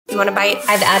You want a bite?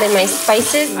 I've added my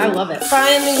spices. I love it.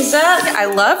 Frying these up. I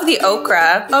love the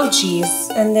okra. Oh, geez.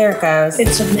 And there it goes.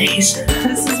 It's amazing.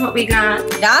 This is what we got.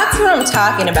 That's what I'm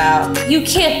talking about. You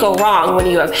can't go wrong when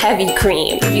you have heavy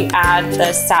cream. You add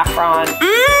the saffron.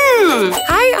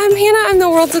 Hi, I'm Hannah. I'm the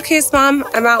world's okayest mom.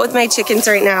 I'm out with my chickens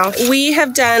right now. We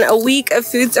have done a week of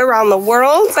foods around the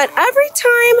world, but every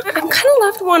time I'm kind of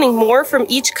left wanting more from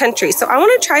each country. So I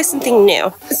want to try something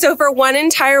new. So for one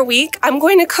entire week, I'm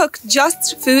going to cook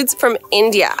just foods from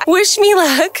India. Wish me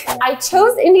luck. I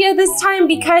chose India this time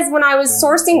because when I was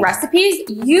sourcing recipes,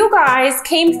 you guys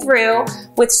came through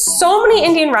with so many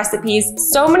Indian recipes,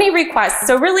 so many requests.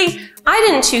 So really, I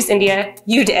didn't choose India,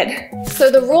 you did.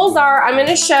 So the rules are I'm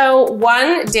gonna show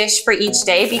one dish for each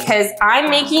day because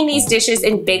I'm making these dishes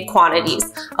in big quantities.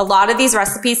 A lot of these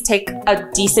recipes take a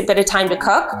decent bit of time to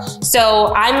cook.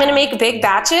 So I'm gonna make big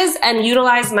batches and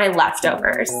utilize my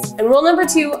leftovers. And rule number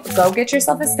 2, go get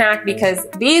yourself a snack because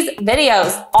these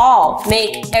videos all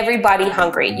make everybody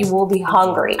hungry. You will be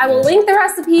hungry. I will link the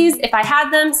recipes if I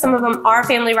had them. Some of them are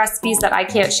family recipes that I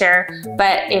can't share,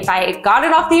 but if I got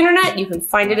it off the internet, you can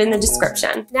find it in the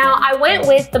description. Now, I went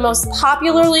with the most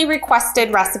popularly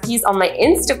requested recipes on my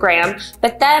Instagram,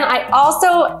 but then I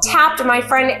also tapped my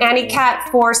friend Annie Cat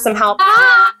for some help.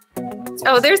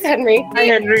 Oh, there's Henry. Hi,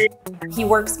 Henry. He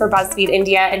works for BuzzFeed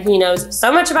India and he knows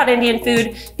so much about Indian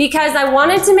food because I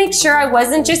wanted to make sure I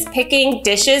wasn't just picking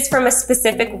dishes from a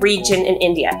specific region in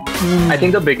India. I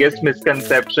think the biggest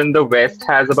misconception the West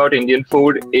has about Indian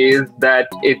food is that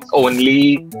it's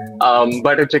only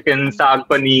butter chicken, saag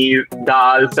paneer,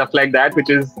 dal, stuff like that, which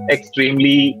is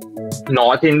extremely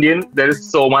North Indian. There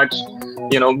is so much,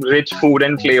 rich food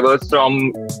and flavors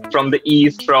from the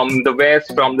East, from the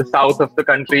West, from the South of the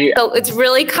country. So it's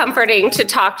really comforting to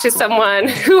talk to someone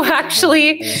who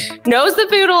actually knows the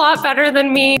food a lot better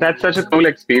than me. That's such a cool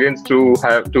experience to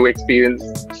have to experience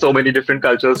so many different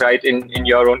cultures right in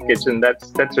your own kitchen.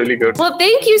 That's really good. Well,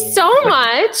 thank you so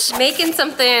much. Making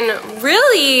something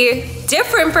really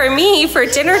different for me for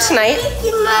dinner tonight. Thank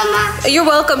you, Mama. You're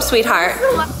welcome, sweetheart.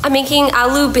 I'm making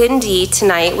aloo bindi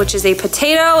tonight, which is a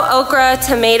potato, okra,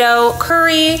 tomato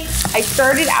curry. I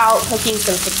started out cooking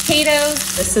some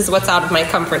potatoes. This is what's out of my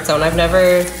comfort zone. I've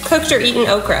never cooked or eaten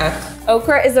okra.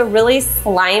 Okra is a really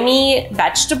slimy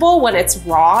vegetable when it's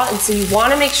raw, and so you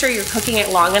want to make sure you're cooking it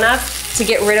long enough to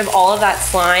get rid of all of that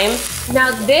slime.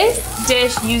 Now, this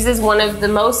dish uses one of the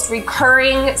most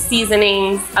recurring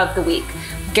seasonings of the week,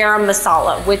 garam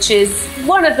masala, which is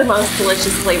one of the most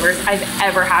delicious flavors I've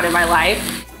ever had in my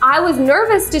life. I was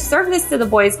nervous to serve this to the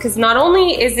boys because not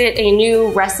only is it a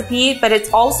new recipe, but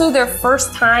it's also their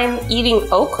first time eating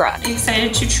okra. You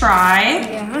excited to try?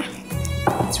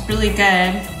 Yeah. It's really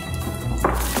good.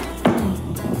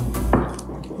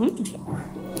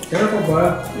 Careful,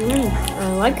 bud.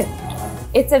 I like it.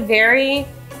 It's a very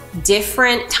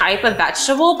different type of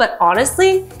vegetable, but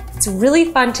honestly, it's really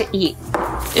fun to eat.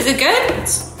 Is it good?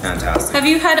 It's fantastic. Have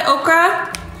you had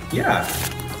okra? Yeah.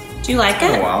 Do you like It's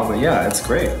been a it? while, but yeah, it's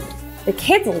great. The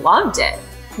kids loved it,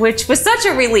 which was such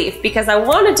a relief because I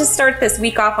wanted to start this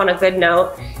week off on a good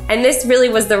note. And this really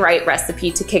was the right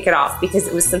recipe to kick it off because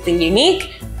it was something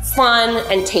unique, fun,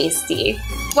 and tasty.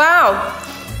 Wow,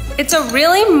 it's a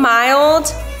really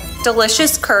mild,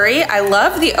 delicious curry. I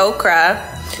love the okra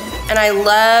and I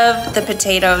love the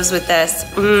potatoes with this.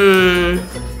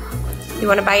 You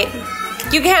want a bite?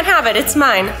 You can't have it, it's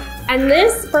mine. And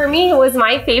this, for me, was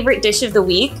my favorite dish of the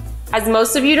week. As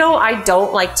most of you know, I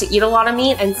don't like to eat a lot of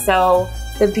meat, and so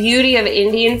the beauty of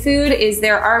Indian food is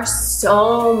there are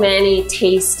so many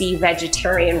tasty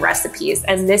vegetarian recipes,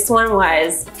 and this one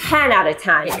was 10 out of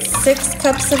 10. 6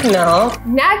 cups of milk.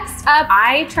 Next up,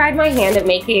 I tried my hand at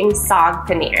making saag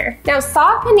paneer. Now,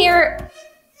 saag paneer...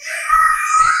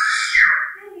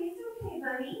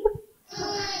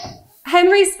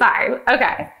 Henry's fine,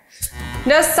 okay.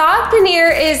 Now, saag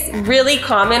paneer is really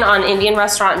common on Indian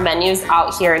restaurant menus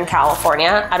out here in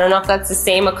California. I don't know if that's the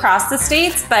same across the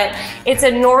states, but it's a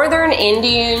northern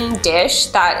Indian dish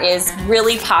that is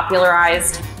really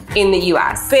popularized in the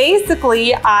US.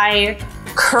 Basically, I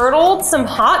curdled some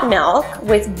hot milk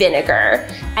with vinegar,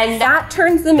 and that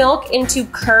turns the milk into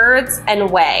curds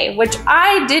and whey, which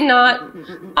I've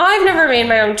never made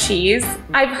my own cheese.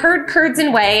 I've heard curds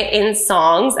and whey in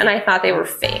songs, and I thought they were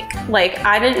fake. Like,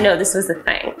 I didn't know this was a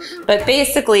thing. But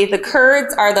basically, the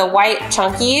curds are the white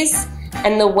chunkies,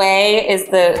 and the whey is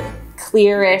the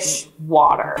clearish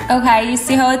water. Okay, you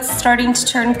see how it's starting to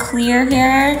turn clear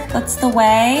here? That's the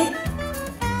whey.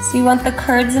 So you want the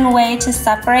curds and whey to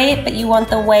separate, but you want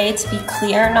the whey to be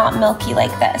clear, not milky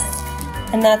like this.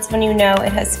 And that's when you know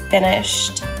it has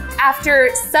finished. After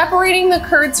separating the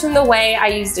curds from the whey, I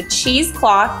used a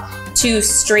cheesecloth to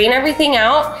strain everything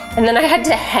out, and then I had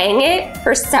to hang it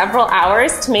for several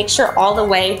hours to make sure all the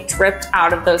whey dripped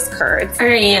out of those curds. All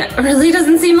right, it really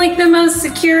doesn't seem like the most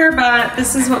secure, but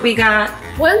this is what we got.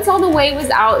 Once all the whey was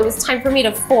out, it was time for me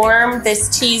to form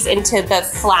this cheese into the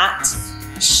flat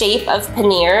shape of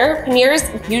paneer. Paneer is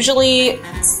usually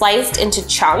sliced into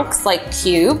chunks, like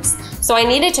cubes. So I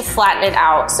needed to flatten it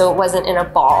out so it wasn't in a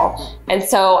ball. And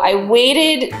so I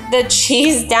weighted the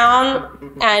cheese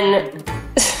down and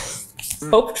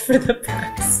hoped for the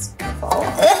best. Oh,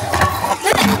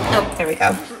 there we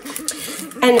go.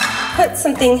 And put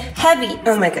something heavy.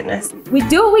 Oh my goodness. We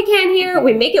do what we can here,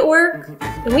 we make it work,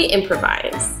 and we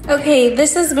improvise. Okay,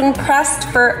 this has been pressed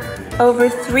for over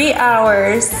 3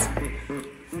 hours.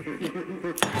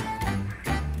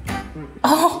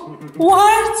 Oh,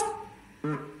 what?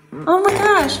 Oh my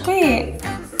gosh, wait.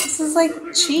 This is like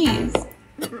cheese.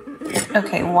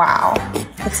 Okay, wow.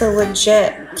 It's a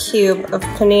legit cube of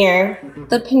paneer.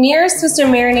 The paneer is supposed to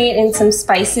marinate in some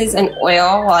spices and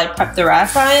oil while I prep the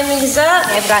rest. Frying these up,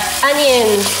 I've got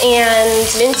onions and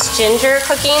minced ginger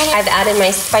cooking. I've added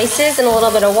my spices and a little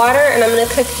bit of water, and I'm gonna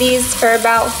cook these for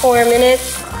about 4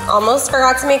 minutes. Almost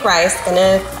forgot to make rice.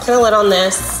 Gonna put a lid on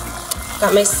this.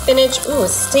 Got my spinach, ooh,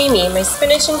 it's steamy. My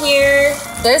spinach in here.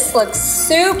 This looks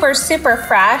super, super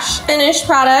fresh. Finished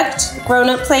product,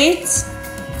 grown-up plate,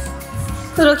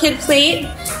 little kid plate.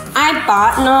 I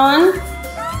bought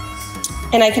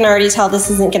naan, and I can already tell this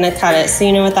isn't gonna cut it, so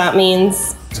you know what that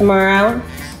means tomorrow?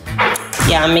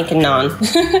 Yeah, I'm making naan.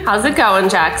 How's it going,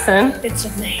 Jackson? It's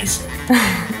amazing.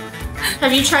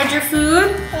 Have you tried your food?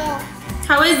 Yeah.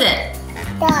 How is it?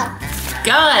 Yeah.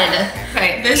 Good.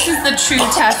 Okay, this is the true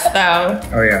test though.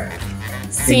 Oh yeah.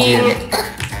 Seeing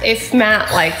if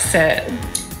Matt likes it.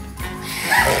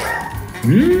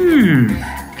 Mmm.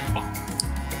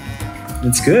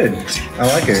 It's good.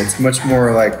 I like it. It's much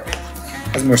more like,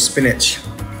 has more spinach.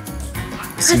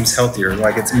 It seems healthier.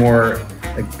 Like it's more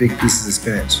like big pieces of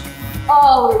spinach.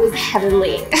 Oh, it was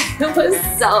heavenly. It was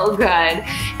so good.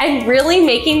 And really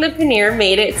making the paneer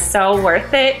made it so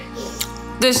worth it.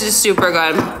 This is super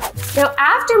good. Now,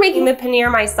 after making the paneer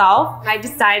myself, I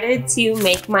decided to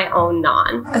make my own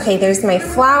naan. Okay, there's my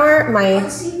flour, my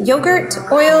yogurt,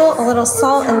 oil, a little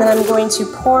salt, and then I'm going to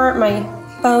pour my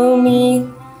foamy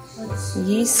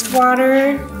yeast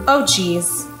water. Oh,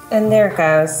 geez. And there it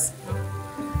goes.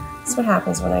 That's what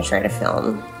happens when I try to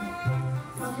film.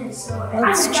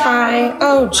 Let's try.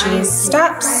 Oh, geez.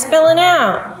 Stop spilling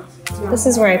out. This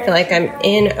is where I feel like I'm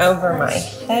in over my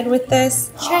head with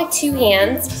this. Try 2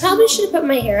 hands. Probably should have put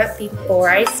my hair up before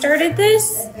I started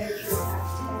this.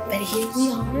 But here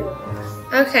we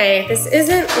are. Okay, this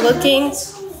isn't looking...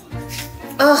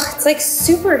 Oh, it's like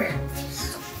super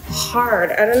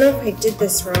hard. I don't know if I did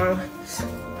this wrong.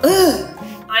 Ugh.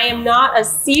 I am not a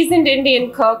seasoned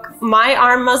Indian cook. My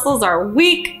arm muscles are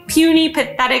weak, puny,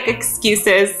 pathetic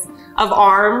excuses of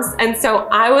arms, and so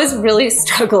I was really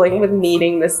struggling with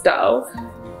kneading this dough.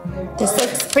 This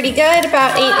looks pretty good,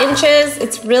 about 8 inches.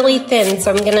 It's really thin,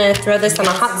 so I'm gonna throw this on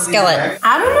a hot skillet.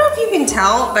 I don't know if you can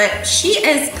tell, but she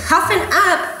is puffing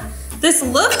up. This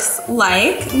looks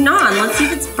like naan. Let's see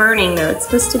if it's burning though. It's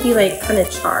supposed to be like kind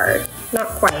of charred. Not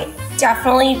quite.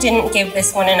 Definitely didn't give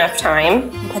this one enough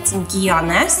time. Put some ghee on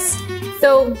this.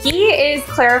 So ghee is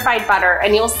clarified butter,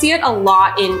 and you'll see it a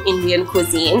lot in Indian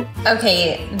cuisine.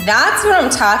 Okay, that's what I'm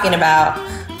talking about.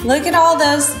 Look at all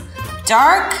those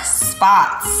dark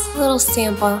spots. A little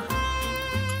sample.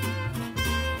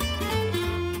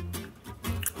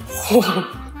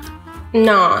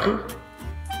 Naan,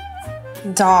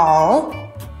 dal,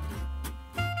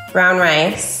 brown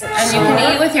rice, and you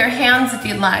can eat with your hands if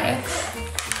you'd like.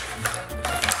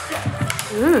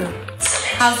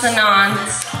 How's the naan?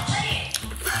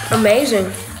 Amazing.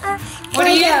 What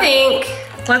do you think?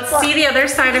 Let's see the other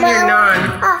side of your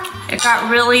naan. It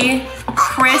got really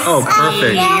crispy. Oh,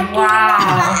 perfect.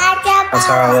 Wow. That's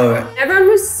how I love it. Everyone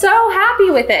was so happy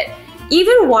with it.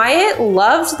 Even Wyatt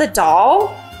loved the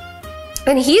dal.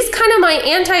 And he's kind of my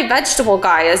anti-vegetable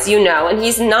guy, as you know, and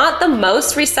he's not the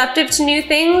most receptive to new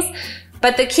things,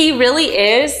 but the key really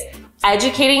is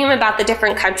educating him about the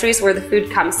different countries where the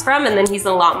food comes from, and then he's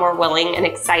a lot more willing and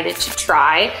excited to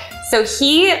try. So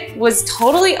he was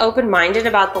totally open-minded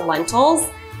about the lentils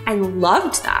and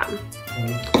loved them.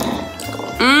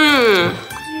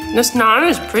 This naan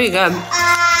is pretty good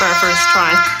for our first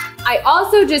try. I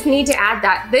also just need to add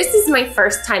that this is my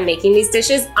first time making these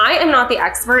dishes. I am not the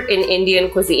expert in Indian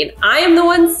cuisine. I am the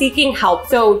one seeking help.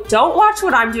 So don't watch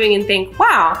what I'm doing and think,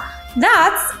 wow,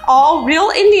 that's all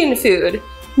real Indian food.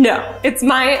 No, it's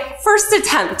my first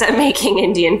attempt at making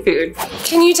Indian food.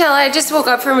 Can you tell I just woke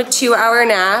up from a 2-hour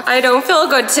nap? I don't feel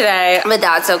good today, but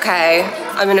that's okay.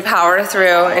 I'm gonna power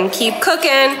through and keep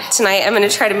cooking. Tonight I'm gonna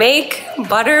try to make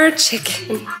butter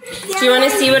chicken. Do you wanna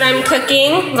see what I'm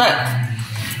cooking? Look,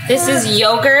 this is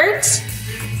yogurt.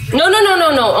 No,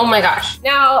 oh my gosh.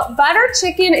 Now, butter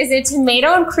chicken is a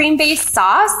tomato and cream-based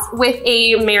sauce with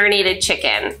a marinated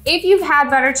chicken. If you've had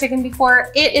butter chicken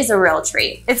before, it is a real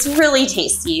treat. It's really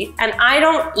tasty, and I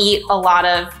don't eat a lot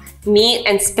of meat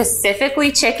and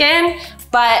specifically chicken,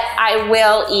 but I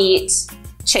will eat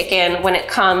chicken when it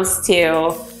comes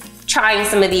to trying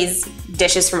some of these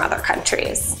dishes from other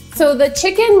countries. So the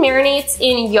chicken marinates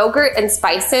in yogurt and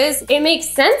spices. It makes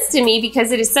sense to me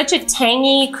because it is such a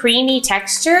tangy, creamy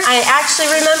texture. I actually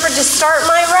remembered to start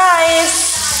my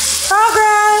rice.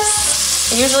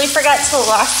 Progress. I usually forget till the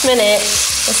last minute.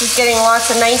 This is getting lots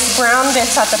of nice brown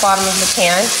bits at the bottom of the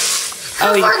pan.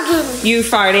 Oh, you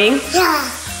farting?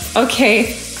 Yeah.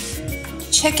 Okay.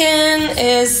 Chicken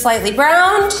is slightly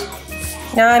browned.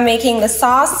 Now I'm making the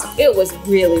sauce. It was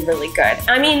really, really good.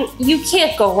 I mean, you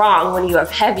can't go wrong when you have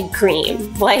heavy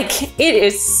cream. Like, it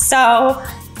is so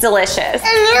delicious.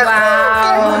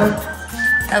 Wow.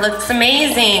 That looks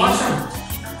amazing.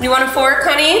 You want a fork,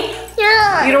 honey?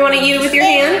 Yeah. You don't want to eat it with your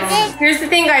hands? Here's the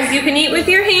thing, guys. You can eat with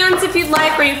your hands if you'd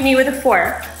like, or you can eat with a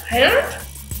fork.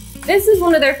 This is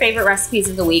one of their favorite recipes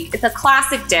of the week. It's a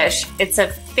classic dish. It's a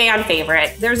fan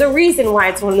favorite. There's a reason why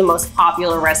it's one of the most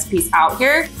popular recipes out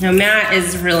here. Now, Matt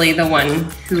is really the one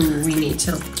who we need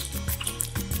to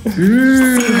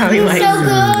see how he likes So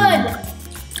good.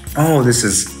 Oh, this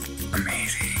is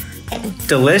amazing.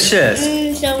 Delicious.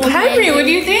 So Henry, what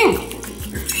do you think?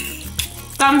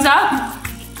 Thumbs up?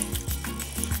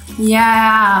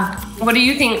 Yeah. What do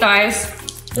you think, guys?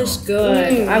 It's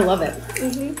good. I love it.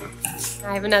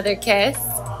 I have another kiss.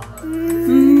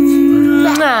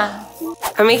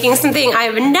 I'm making something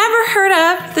I've never heard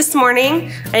of this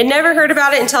morning. I had never heard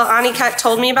about it until Aniket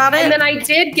told me about it. And then I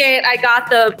got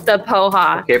the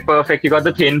poha. Okay, perfect. You got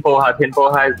the thin poha. Thin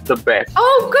poha is the best.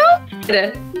 Oh,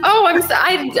 good. Oh,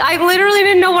 I literally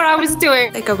didn't know what I was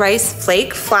doing. Like a rice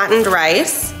flake, flattened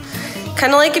rice.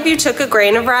 Kind of like if you took a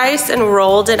grain of rice and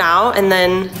rolled it out and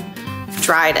then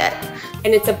dried it.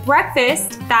 And it's a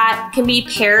breakfast that can be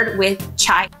paired with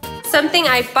chai. Something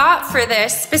I bought for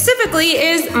this specifically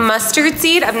is mustard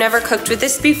seed. I've never cooked with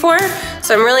this before,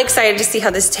 so I'm really excited to see how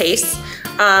this tastes.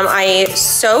 I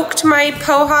soaked my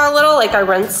poha a little, like I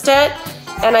rinsed it,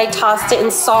 and I tossed it in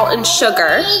salt and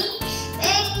sugar.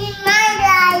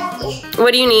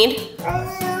 What do you need?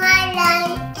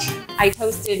 I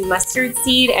toasted mustard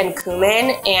seed and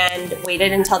cumin and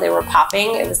waited until they were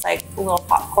popping. It was like a little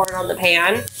popcorn on the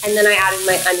pan. And then I added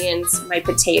my onions, my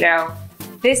potato.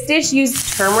 This dish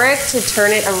used turmeric to turn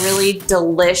it a really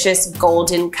delicious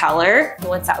golden color.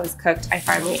 Once that was cooked, I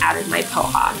finally added my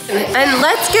poha. And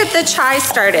let's get the chai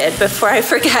started before I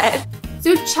forget.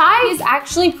 So chai is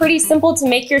actually pretty simple to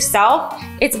make yourself.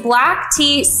 It's black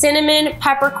tea, cinnamon,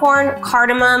 peppercorn,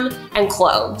 cardamom, and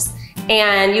cloves.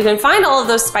 And you can find all of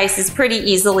those spices pretty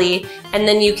easily, and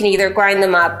then you can either grind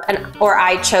them up, or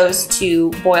I chose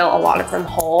to boil a lot of them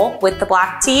whole with the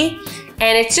black tea.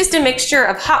 And it's just a mixture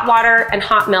of hot water and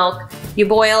hot milk. You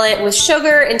boil it with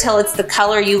sugar until it's the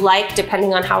color you like,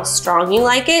 depending on how strong you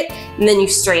like it, and then you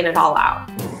strain it all out.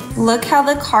 Look how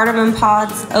the cardamom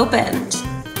pods opened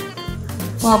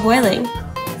while boiling.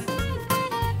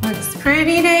 Looks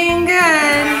pretty dang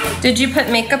good. Did you put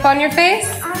makeup on your face?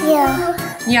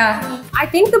 Yeah. Yeah. I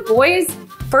think the boys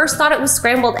first thought it was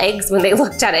scrambled eggs when they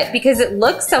looked at it because it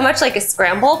looks so much like a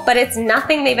scramble, but it's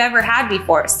nothing they've ever had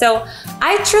before. So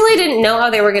I truly didn't know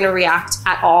how they were gonna react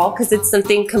at all because it's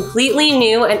something completely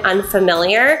new and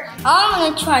unfamiliar.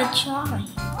 I'm gonna try chai.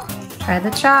 Try the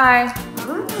chai.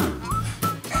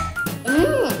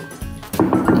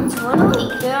 It's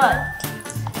really good.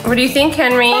 What do you think,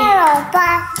 Henry?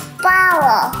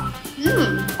 Poha.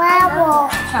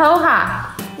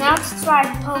 Now let's try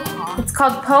poha. It's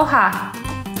called poha.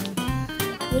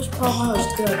 Which poha is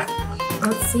good?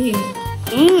 Let's see.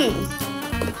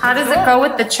 How does it go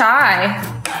with the chai?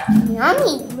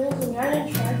 Yummy.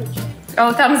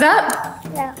 Oh, thumbs up?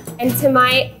 Yeah. And to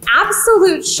my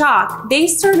absolute shock, they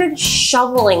started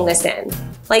shoveling this in.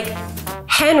 Like,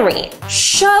 Henry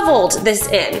shoveled this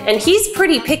in, and he's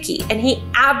pretty picky, and he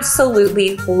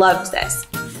absolutely loved this.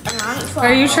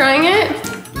 Are you trying it?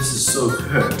 This is so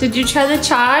good. Did you try the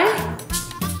chai?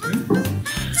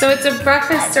 So it's a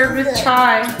breakfast served with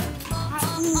chai.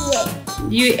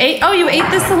 You ate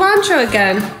the cilantro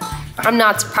again. I'm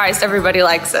not surprised everybody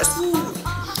likes this.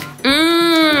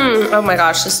 Oh my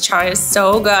gosh, this chai is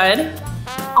so good.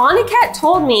 Aniket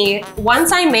told me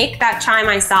once I make that chai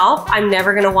myself, I'm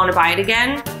never gonna wanna buy it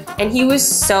again. And he was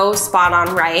so spot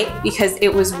on right because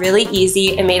it was really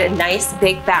easy. It made a nice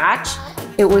big batch.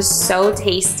 It was so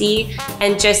tasty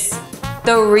and just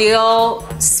the real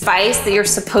spice that you're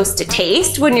supposed to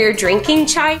taste when you're drinking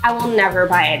chai. I will never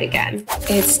buy it again.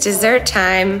 It's dessert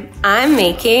time. I'm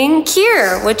making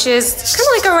kheer, which is kind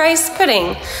of like a rice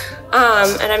pudding.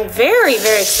 And I'm very,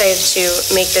 very excited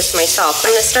to make this myself.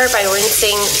 I'm gonna start by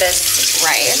rinsing this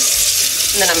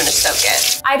rice, and then I'm gonna soak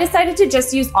it. I decided to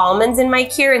just use almonds in my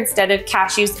kheer instead of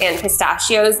cashews and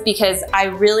pistachios because I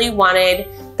really wanted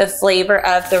the flavor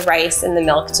of the rice and the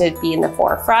milk to be in the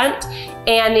forefront.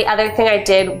 And the other thing I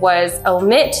did was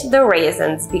omit the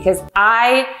raisins because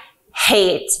I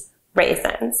hate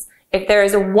raisins. If there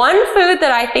is one food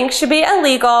that I think should be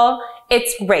illegal,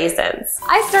 it's raisins.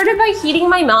 I started by heating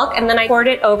my milk and then I poured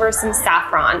it over some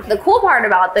saffron. The cool part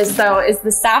about this though is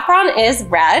the saffron is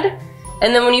red,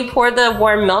 and then when you pour the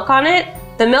warm milk on it,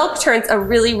 the milk turns a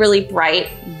really, really bright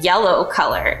yellow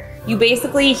color. You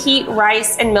basically heat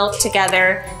rice and milk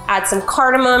together, add some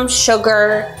cardamom,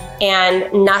 sugar,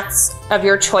 and nuts of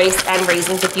your choice and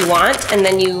raisins if you want, and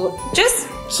then you just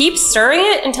keep stirring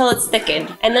it until it's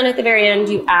thickened. And then at the very end,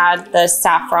 you add the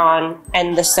saffron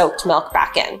and the soaked milk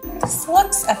back in. This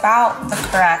looks about the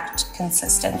correct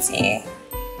consistency.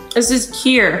 This is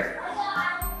kheer.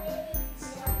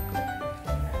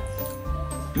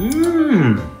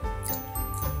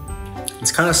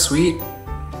 It's kind of sweet,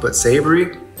 but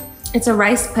savory. It's a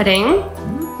rice pudding.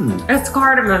 It's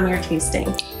cardamom you're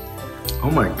tasting.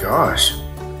 Oh my gosh.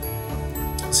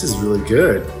 This is really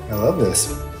good. I love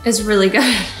this. It's really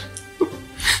good.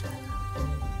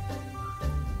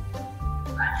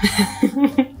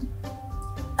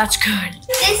 That's good.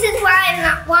 This is why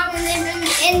I want to live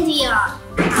in India.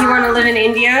 You want to live in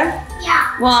India?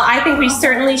 Yeah. Well, I think we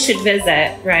certainly should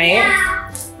visit, right?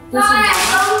 Yeah. Bye.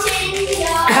 Go to India.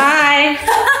 Bye.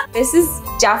 This is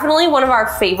definitely one of our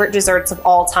favorite desserts of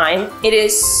all time. It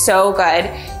is so good.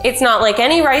 It's not like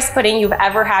any rice pudding you've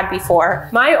ever had before.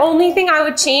 My only thing I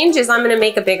would change is I'm gonna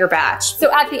make a bigger batch.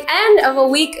 So at the end of a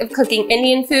week of cooking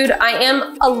Indian food, I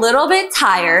am a little bit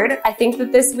tired. I think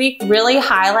that this week really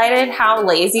highlighted how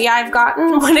lazy I've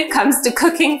gotten when it comes to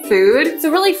cooking food.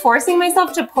 So really forcing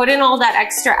myself to put in all that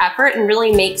extra effort and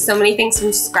really make so many things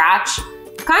from scratch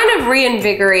kind of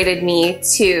reinvigorated me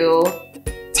to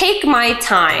take my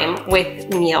time with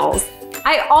meals.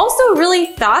 I also really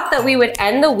thought that we would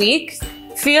end the week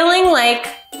feeling like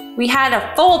we had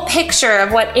a full picture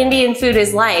of what Indian food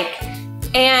is like.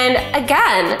 And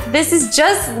again, this is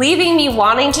just leaving me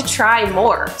wanting to try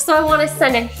more. So I want to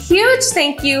send a huge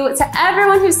thank you to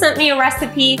everyone who sent me a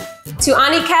recipe, to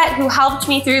Aniket who helped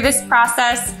me through this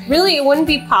process. Really, it wouldn't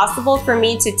be possible for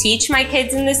me to teach my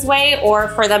kids in this way or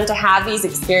for them to have these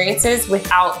experiences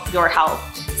without your help.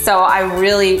 So I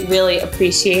really, really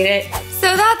appreciate it.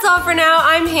 So that's all for now.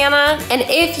 I'm Hannah, and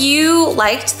if you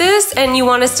liked this and you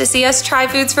want us to see us try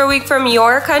foods for a week from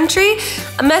your country,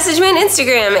 message me on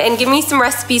Instagram and give me some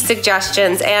recipe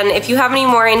suggestions. And if you have any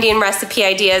more Indian recipe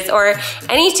ideas or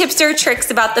any tips or tricks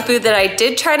about the food that I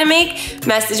did try to make,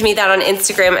 message me that on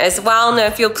Instagram as well. Now,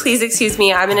 if you'll please excuse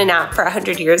me, I'm in a nap for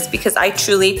 100 years because I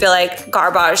truly feel like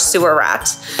garbage sewer rat.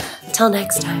 Until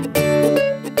next time.